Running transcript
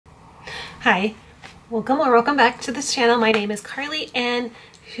Hi, welcome or welcome back to this channel. My name is Carly, and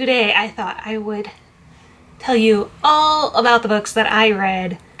today I thought I would tell you all about the books that I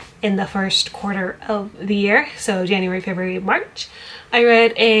read in the first quarter of the year. So January, February, March. I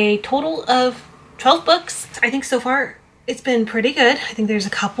read a total of 12 books. I think so far it's been pretty good. I think there's a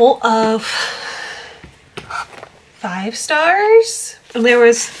couple of 5 stars, and there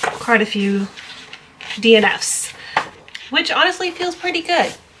was quite a few DNFs, which honestly feels pretty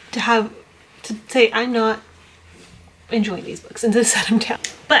good to say I'm not enjoying these books and to set them down.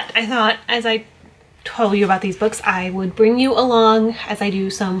 But I thought as I told you about these books, I would bring you along as I do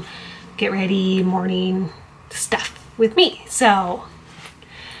some get ready morning stuff with me. So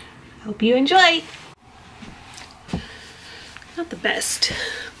I hope you enjoy. Not the best.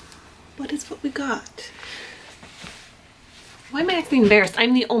 What is what we got? Why am I actually embarrassed?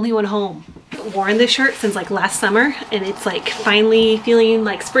 I'm the only one home. I've worn this shirt since like last summer, and it's like finally feeling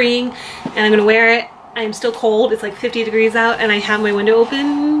like spring, and I'm gonna wear it. I'm still cold. It's like 50 degrees out, and I have my window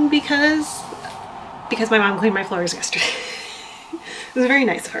open because my mom cleaned my floors yesterday. It was very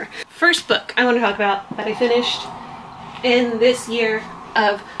nice of her. First book I want to talk about that I finished in this year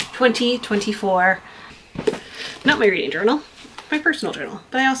of 2024. Not my reading journal, my personal journal,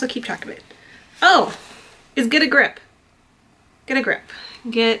 but I also keep track of it. Oh, is Get a Grip. Get a grip.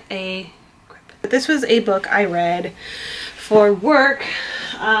 Get a grip. This was a book I read for work.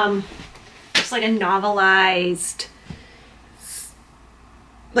 It's like a novelized,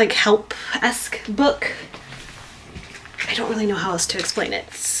 like help-esque book. I don't really know how else to explain it.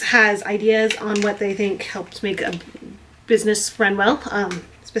 It has ideas on what they think helps make a business run well,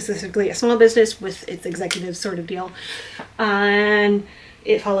 specifically a small business with its executive sort of deal. And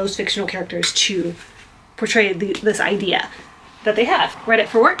it follows fictional characters to portray this idea that they have. Read it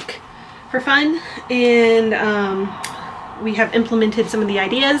for work, for fun, and we have implemented some of the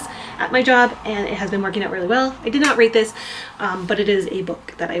ideas at my job, and it has been working out really well. I did not rate this, but it is a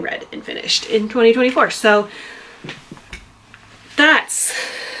book that I read and finished in 2024. So that's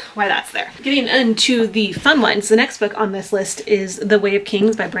why that's there. Getting into the fun ones, the next book on this list is The Way of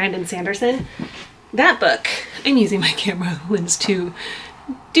Kings by Brandon Sanderson. That book, I'm using my camera lens to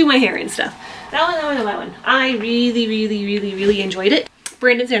do my hair and stuff. That one. I really enjoyed it.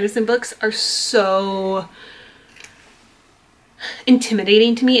 Brandon Sanderson books are so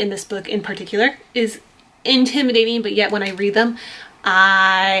intimidating to me, and this book in particular is intimidating, but yet when I read them,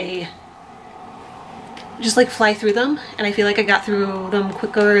 I just like fly through them, and I feel like I got through them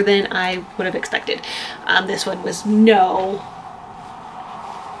quicker than I would have expected. This one was no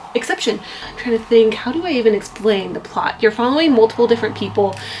exception. I'm trying to think, how do I even explain the plot? You're following multiple different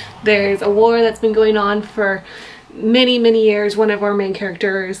people. There's a war that's been going on for many years. One of our main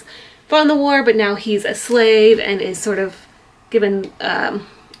characters fought in the war, but now he's a slave and is sort of given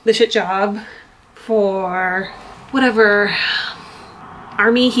the shit job for whatever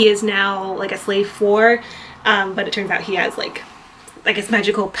army he is now like a slave for, but it turns out he has like, I guess,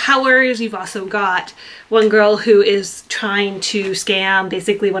 magical powers. You've also got one girl who is trying to scam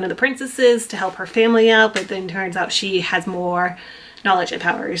basically one of the princesses to help her family out, but then turns out she has more knowledge and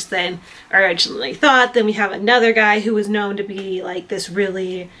powers than originally thought. Then we have another guy who was known to be like this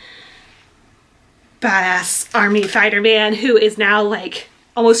really badass army fighter man who is now like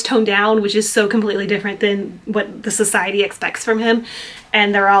almost toned down, which is so completely different than what the society expects from him.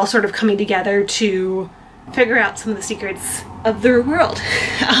 And they're all sort of coming together to figure out some of the secrets of their world.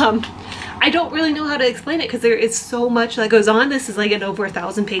 I don't really know how to explain it because there is so much that goes on. This is like an over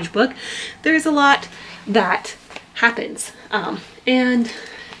 1,000-page book. There's a lot that happens, and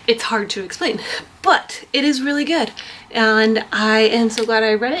it's hard to explain, but it is really good, and I am so glad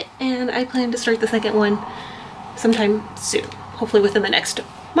I read it, and I plan to start the second one sometime soon, hopefully within the next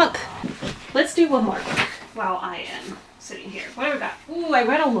month. Let's do one more book while I am sitting here. What have we got? Ooh, I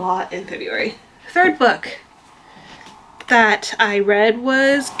read a lot in February. Third book that I read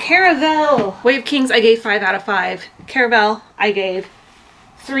was Caravel. Way of Kings I gave 5 out of 5. Caravel I gave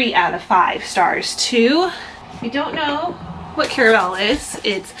 3 out of 5 stars to. If you don't know what Caravel is,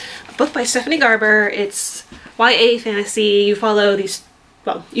 it's a book by Stephanie Garber. It's YA fantasy. You follow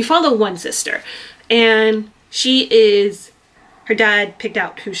you follow one sister, and her dad picked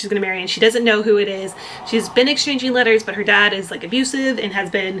out who she's gonna marry, and she doesn't know who it is. She's been exchanging letters, but her dad is like abusive and has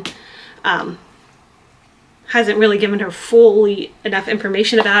been hasn't really given her fully enough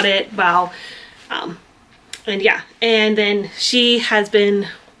information about it. Wow. And yeah, and then she has been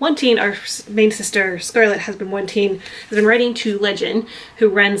wanting, our main sister Scarlett has been writing to Legend, who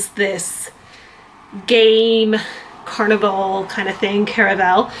runs this game carnival kind of thing,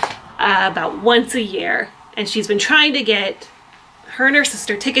 Caravel, about once a year, and she's been trying to get her and her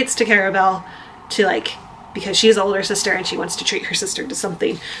sister tickets to Carabelle to like, because she's the older sister and she wants to treat her sister to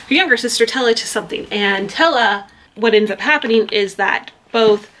something, her younger sister Tella to something. And Tella, what ends up happening is that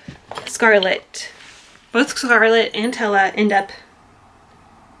both Scarlet and Tella end up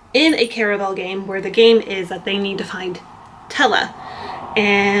in a Carabelle game where the game is that they need to find Tella.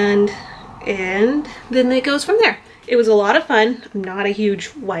 And then it goes from there. It was a lot of fun. I'm not a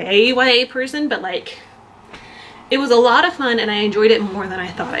huge YA person, but like, it was a lot of fun and I enjoyed it more than I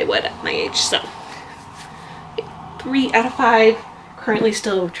thought I would at my age. So 3 out of 5. Currently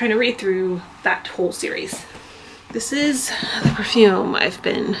still trying to read through that whole series. This is the perfume I've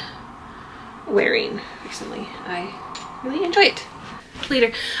been wearing recently. I really enjoy it.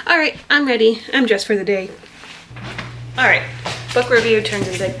 Later. Alright, I'm ready. I'm dressed for the day. Alright, book review turns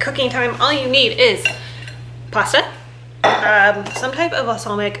into cooking time. All you need is pasta, some type of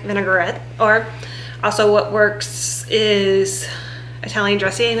balsamic vinaigrette, or also what works is Italian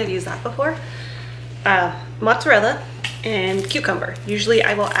dressing. I've used that before. Mozzarella and cucumber. Usually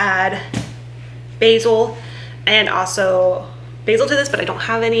I will add basil and also basil to this, but I don't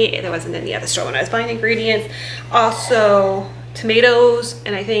have any. There wasn't any at the store when I was buying ingredients. Also tomatoes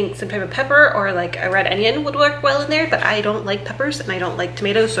and I think some type of pepper or like a red onion would work well in there, but I don't like peppers and I don't like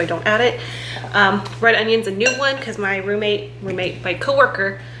tomatoes, so I don't add it. Red onion's a new one because my my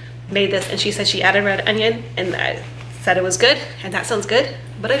coworker made this and she said she added red onion and I said it was good, and that sounds good,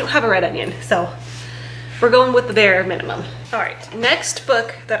 but I don't have a red onion, so we're going with the bare minimum. All right, next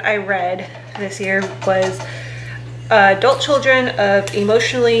book that I read this year was Adult Children of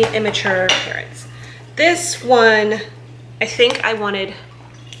Emotionally Immature Parents. This one, I think I wanted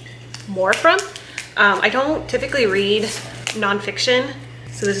more from. I don't typically read nonfiction,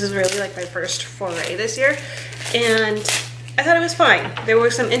 so this is really like my first foray this year, and I thought it was fine. There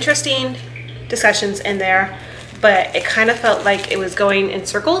were some interesting discussions in there, but it kind of felt like it was going in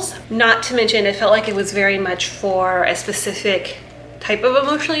circles. Not to mention, it felt like it was very much for a specific type of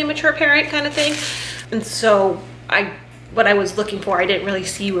emotionally immature parent kind of thing, and so what I was looking for, I didn't really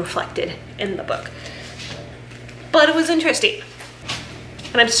see reflected in the book. But it was interesting,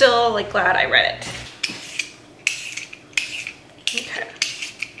 and I'm still like glad I read it. Okay.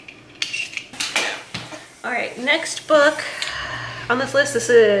 All right, next book on this list, this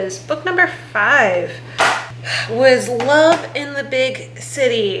is book number 5, was Love in the Big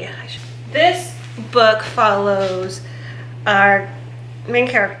City. This book follows our main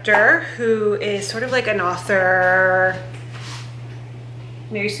character, who is sort of like an author,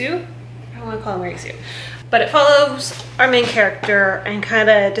 Mary Sue? I don't want to call her Mary Sue. But it follows our main character and kind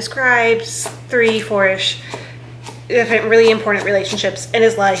of describes 3-4-ish different really important relationships in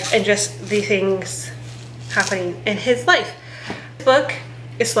his life and just the things happening in his life. The book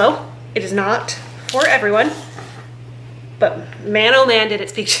is slow. It is not for everyone, but man oh man did it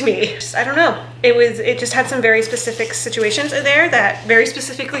speak to me. I don't know. It just had some very specific situations in there that very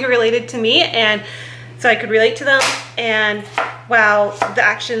specifically related to me, and so I could relate to them. And while the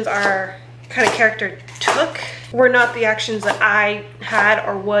actions our kind of character took were not the actions that I had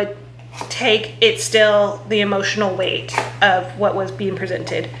or would take, it's still the emotional weight of what was being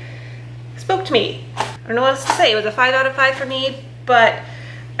presented spoke to me. I don't know what else to say. It was a 5 out of 5 for me, but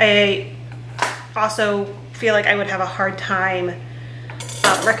I also feel like I would have a hard time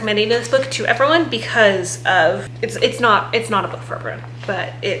recommending this book to everyone because of it's not a book for everyone,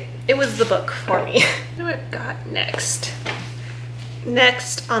 but it was the book for me. What do I got next?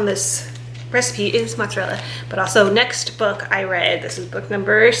 Next on this recipe is mozzarella, but also next book I read, this is book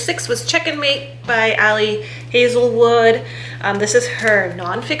number 6, was Check and Mate by Ali Hazelwood. This is her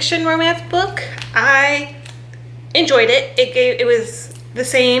nonfiction romance book. I enjoyed it. It was the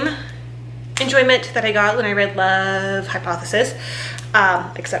same enjoyment that I got when I read Love Hypothesis,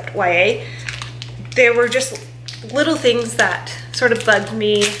 except YA. There were just little things that sort of bugged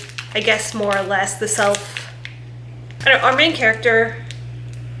me, I guess more or less. I don't know, our main character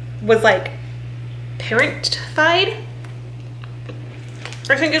was like parentified,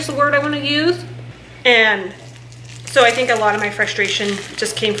 I think is the word I want to use. And so I think a lot of my frustration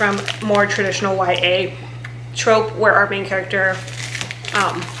just came from more traditional YA trope where our main character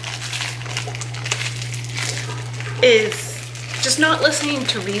is just not listening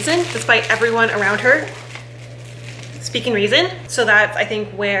to reason despite everyone around her speaking reason. So that's, I think,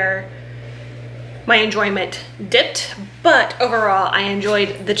 where my enjoyment dipped. But overall, I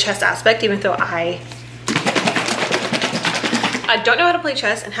enjoyed the chess aspect, even though I don't know how to play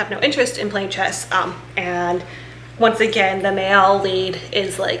chess and have no interest in playing chess. And once again, the male lead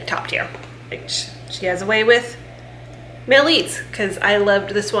is like top tier. Like, she has a way with male leads, because I loved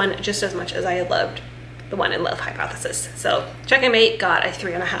this one just as much as I had loved the one in Love Hypothesis. So Checkmate got a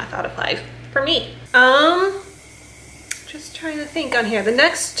 3.5 out of 5 for me. Just trying to think on here. The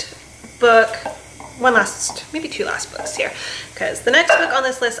next book, maybe two last books here, because the next book on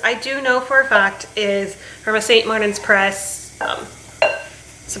this list I do know for a fact is from a St. Martin's Press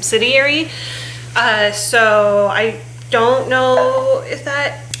subsidiary. So I don't know if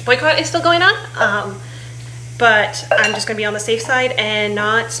that boycott is still going on, but I'm just gonna be on the safe side and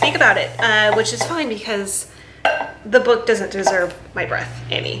not speak about it, which is fine because the book doesn't deserve my breath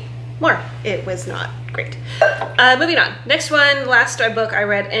anymore. It was not great. Moving on. Next one, last book I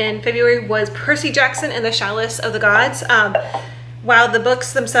read in February was Percy Jackson and the Chalice of the Gods. While the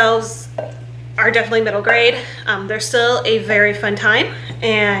books themselves are definitely middle grade, they're still a very fun time,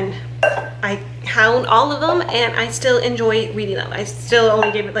 and I hound all of them and I still enjoy reading them. I still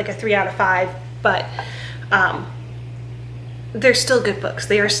only gave it like a 3 out of 5, but they're still good books.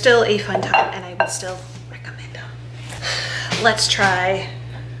 They are still a fun time and I would still recommend them. Let's try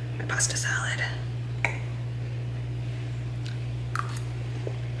my pasta salad.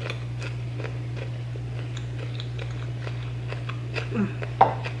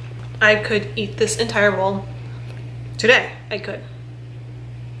 I could eat this entire bowl today. I could.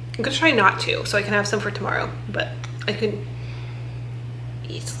 I'm gonna try not to, so I can have some for tomorrow, but I could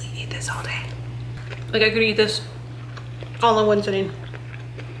easily eat this all day. Like, I could eat this all in one sitting.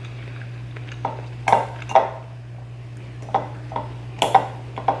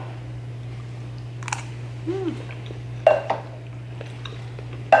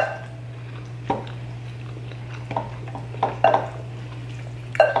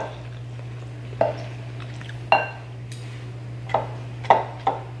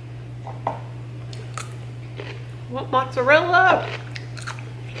 What mozzarella?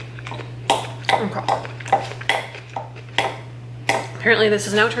 Okay. Apparently this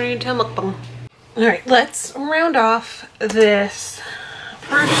is now turning into a mukbang. All right, let's round off this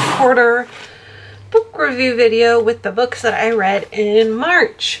first quarter book review video with the books that I read in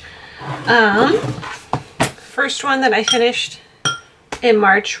March. First one that I finished in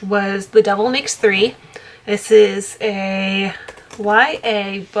March was The Devil Makes Three. This is a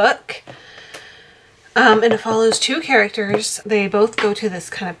YA book. And it follows two characters. They both go to this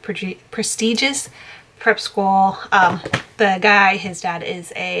kind of prestigious prep school. The guy, his dad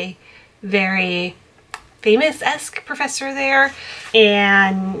is a very famous-esque professor there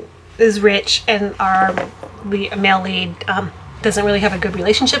and is rich, and our male lead doesn't really have a good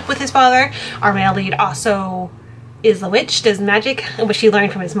relationship with his father. Our male lead also is a witch, does magic, which he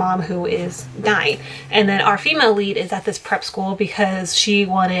learned from his mom, who is dying. And then our female lead is at this prep school because she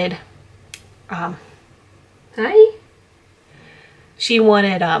wanted she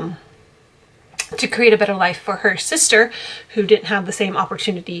wanted to create a better life for her sister, who didn't have the same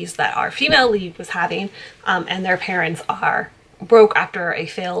opportunities that our female lead was having, and their parents are broke after a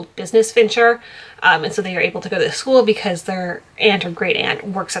failed business venture, and so they are able to go to school because their aunt or great aunt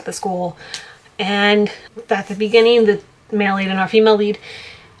works at the school. And at the beginning, the male lead and our female lead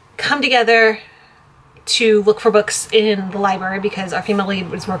come together to look for books in the library because our female lead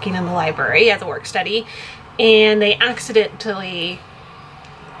was working in the library as a work study, and they accidentally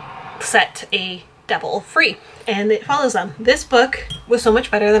set a devil free, and it follows them. This book was so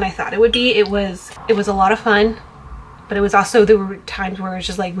much better than I thought it would be. It was a lot of fun, but it was also, there were times where it was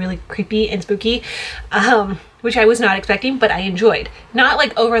just like really creepy and spooky, which I was not expecting, but I enjoyed. Not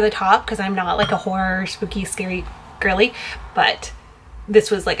like over the top, because I'm not like a horror, spooky, scary girly, but this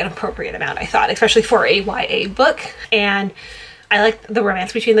was like an appropriate amount, I thought, especially for a YA book. And I liked the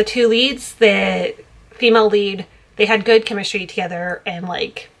romance between the two leads. The female lead, they had good chemistry together, and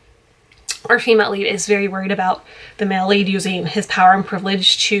like our female lead is very worried about the male lead using his power and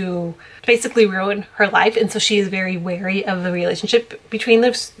privilege to basically ruin her life, and so she is very wary of the relationship between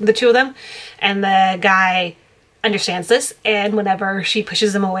the two of them. And the guy understands this, and whenever she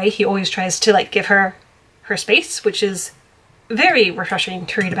pushes him away, he always tries to like give her space, which is very refreshing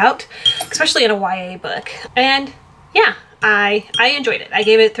to read about, especially in a YA book. And yeah, I enjoyed it. I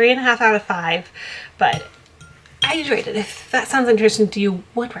gave it 3.5 out of 5, but I enjoyed it. If that sounds interesting to you,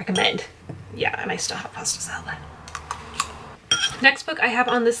 would recommend. Yeah, and I still have pasta salad. Next book I have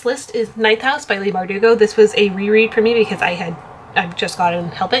on this list is Ninth House by Leigh Bardugo. This was a reread for me because I've just gotten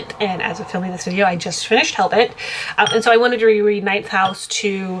Hellbent, and as of filming this video, I just finished Hellbent. And so I wanted to reread Ninth House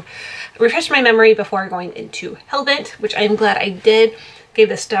to refresh my memory before going into Hellbent, which I'm glad I did. Gave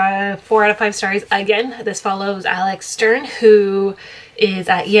this 4 out of 5 stars again. This follows Alex Stern, who is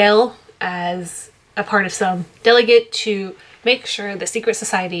at Yale as a part of some delegate to make sure the secret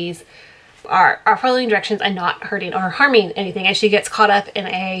societies are following directions and not hurting or harming anything, as she gets caught up in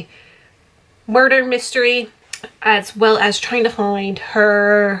a murder mystery, as well as trying to find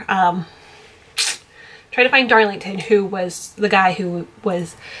her, trying to find Darlington, who was the guy who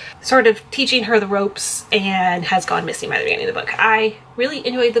was sort of teaching her the ropes and has gone missing by the beginning of the book. I really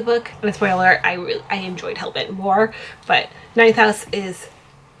enjoyed the book, and a spoiler, I enjoyed Hellbent more, but Ninth House is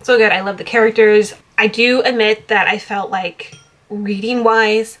so good. I love the characters. I do admit that I felt like reading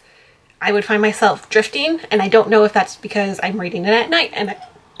wise, I would find myself drifting, and I don't know if that's because I'm reading it at night and I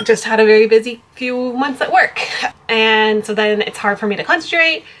just had a very busy few months at work. And so then it's hard for me to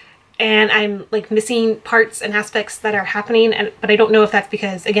concentrate, and I'm like missing parts and aspects that are happening, but I don't know if that's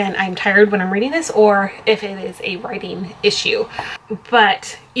because, again, I'm tired when I'm reading this or if it is a writing issue.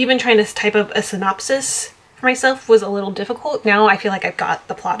 But even trying to type up a synopsis for myself was a little difficult. Now I feel like I've got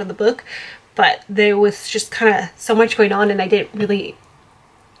the plot of the book, but there was just kind of so much going on and I didn't really,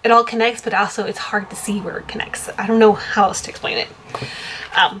 it all connects, but also it's hard to see where it connects. I don't know how else to explain it.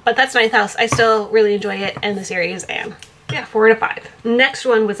 But that's Ninth House. I still really enjoy it and the series, and yeah, 4 out of 5. Next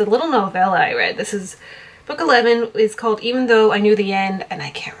one was a little novella I read. This is book 11. It's called Even Though I Knew the End, and I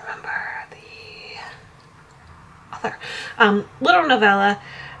can't remember the author. Little novella.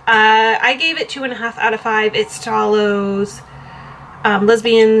 I gave it 2.5 out of 5. It follows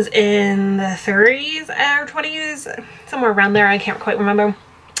lesbians in the 30s or 20s, somewhere around there. I can't quite remember.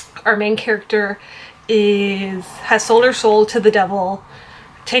 Our main character has sold her soul to the devil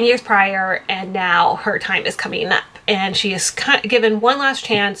 10 years prior, and now her time is coming up, and she is given one last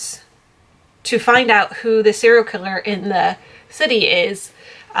chance to find out who the serial killer in the city is,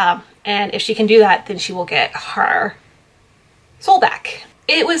 and if she can do that, then she will get her soul back.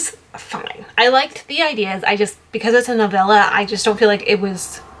 It was fine. I liked the ideas. I just, because it's a novella, I just don't feel like it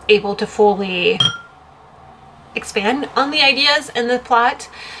was able to fully expand on the ideas and the plot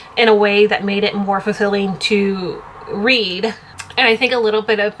in a way that made it more fulfilling to read. And I think a little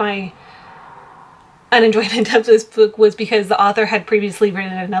bit of my unenjoyment of this book was because the author had previously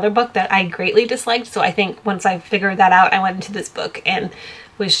written another book that I greatly disliked. So I think once I figured that out, I went into this book and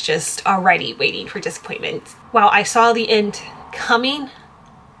was just already waiting for disappointment. While I saw the end coming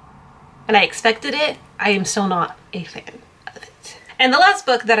and I expected it, I am still not a fan of it. And the last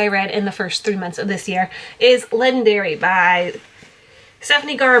book that I read in the first 3 months of this year is Legendary by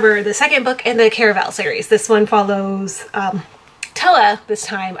Stephanie Garber, the second book in the Caraval series. This one follows Tella this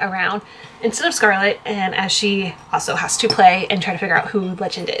time around instead of Scarlet, and as she also has to play and try to figure out who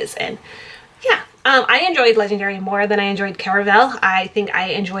Legend is. And yeah, I enjoyed Legendary more than I enjoyed Caraval. I think I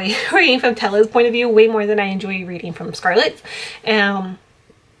enjoy reading from Tella's point of view way more than I enjoy reading from Scarlet's. And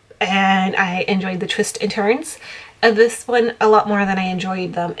I enjoyed the twists and turns of this one a lot more than I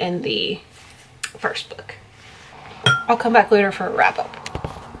enjoyed them in the first book. I'll come back later for a wrap-up.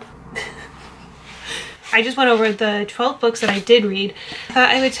 I just went over the 12 books that I did read. I thought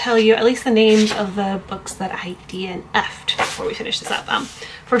I would tell you at least the names of the books that I DNF'd before we finish this up.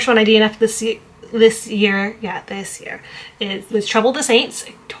 First one I DNF'd this year was Trouble the Saints.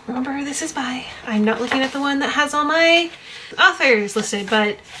 I don't remember who this is by. I'm not looking at the one that has all my authors listed,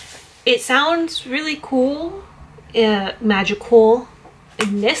 but it sounds really cool, magical-ness,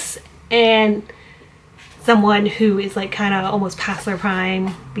 and someone who is like kind of almost past their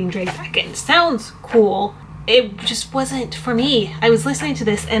prime being dragged back in. Sounds cool. It just wasn't for me. I was listening to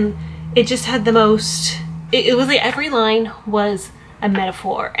this and it just had the most, it was like every line was a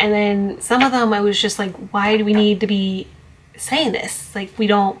metaphor, and then some of them I was just like, why do we need to be saying this? Like, we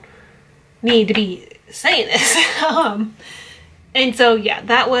don't need to be saying this. And so yeah,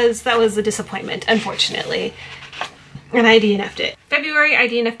 that was a disappointment, unfortunately. And I DNF'd it. February, I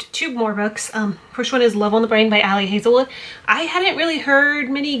DNF'd 2 more books. First one is Love on the Brain by Ali Hazelwood. I hadn't really heard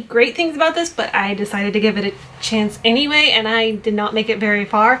many great things about this, but I decided to give it a chance anyway, and I did not make it very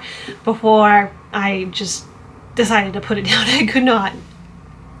far before I just decided to put it down. I could not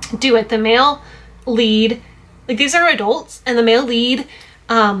do it. The male lead, like, these are adults, and the male lead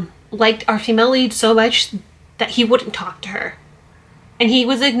liked our female lead so much that he wouldn't talk to her. And he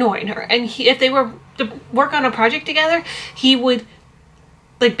was ignoring her. And if they were to work on a project together, he would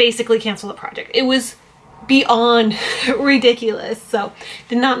like basically cancel the project. It was beyond ridiculous. So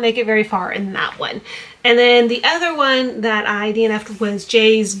did not make it very far in that one. And then the other one that I DNF'd was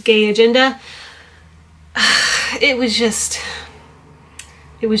Jay's Gay Agenda. It was just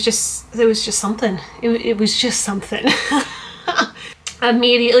something. It was just something.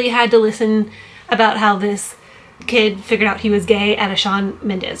 Immediately had to listen about how this kid figured out he was gay at a Shawn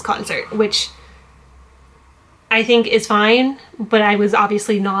Mendes concert, which I think is fine, but I was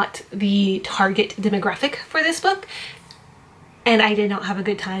obviously not the target demographic for this book, and I did not have a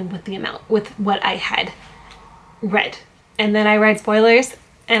good time with what I had read. And then I read spoilers,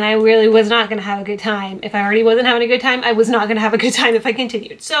 and I really was not gonna have a good time. If I already wasn't having a good time, I was not gonna have a good time if I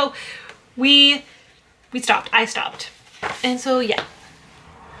continued. So we stopped. I stopped. And so yeah,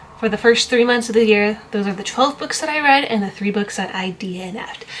 for the first 3 months of the year, those are the 12 books that I read and the 3 books that I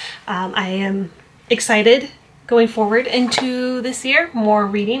DNF'd. I am excited going forward into this year, more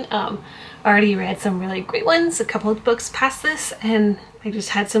reading. Already read some really great ones, a couple of books past this, and I just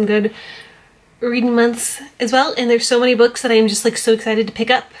had some good reading months as well. And there's so many books that I am just like so excited to pick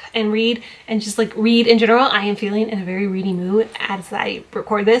up and read, and just like read in general. I am feeling in a very ready mood as I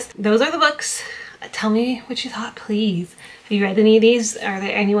record this. Those are the books. Tell me what you thought, please. Have you read any of these? Are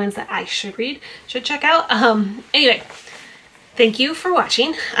there any ones that I should read, should check out? Anyway, thank you for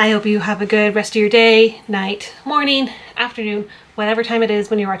watching. I hope you have a good rest of your day, night, morning, afternoon, whatever time it is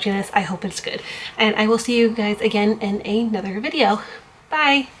when you're watching this. I hope it's good. And I will see you guys again in another video.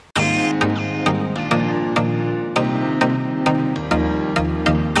 Bye.